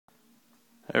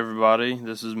Hey everybody,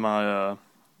 this is my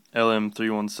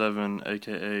LM317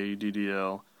 aka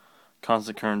DDL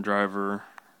constant current driver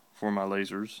for my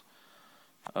lasers.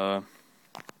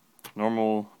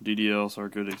 Normal DDLs are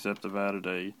good except I've added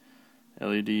a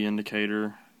LED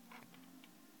indicator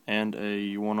and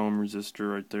a 1 ohm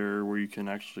resistor right there where you can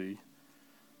actually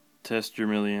test your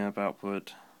milliamp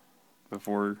output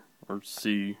before or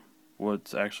see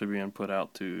what's actually being put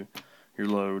out to your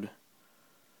load.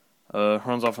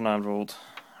 Runs off a 9 volt.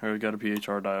 I already got a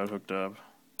PHR diode hooked up.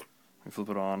 We flip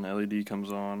it on, LED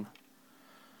comes on.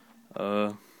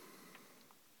 PHR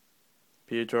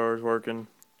is working.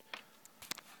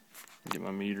 Get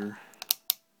my meter.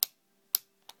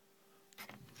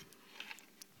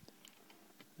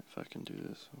 If I can do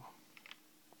this.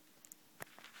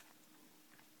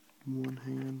 One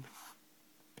hand.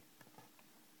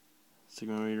 Stick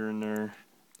my meter in there.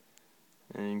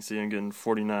 And you can see I'm getting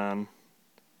 49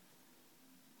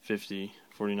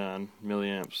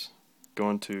 milliamps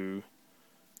going to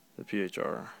the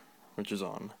PHR, which is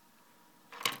on.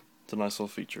 It's a nice little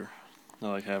feature. I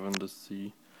like having to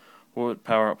see what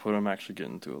power output I'm actually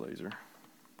getting to a laser.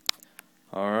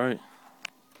 Alright,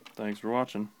 thanks for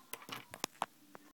watching.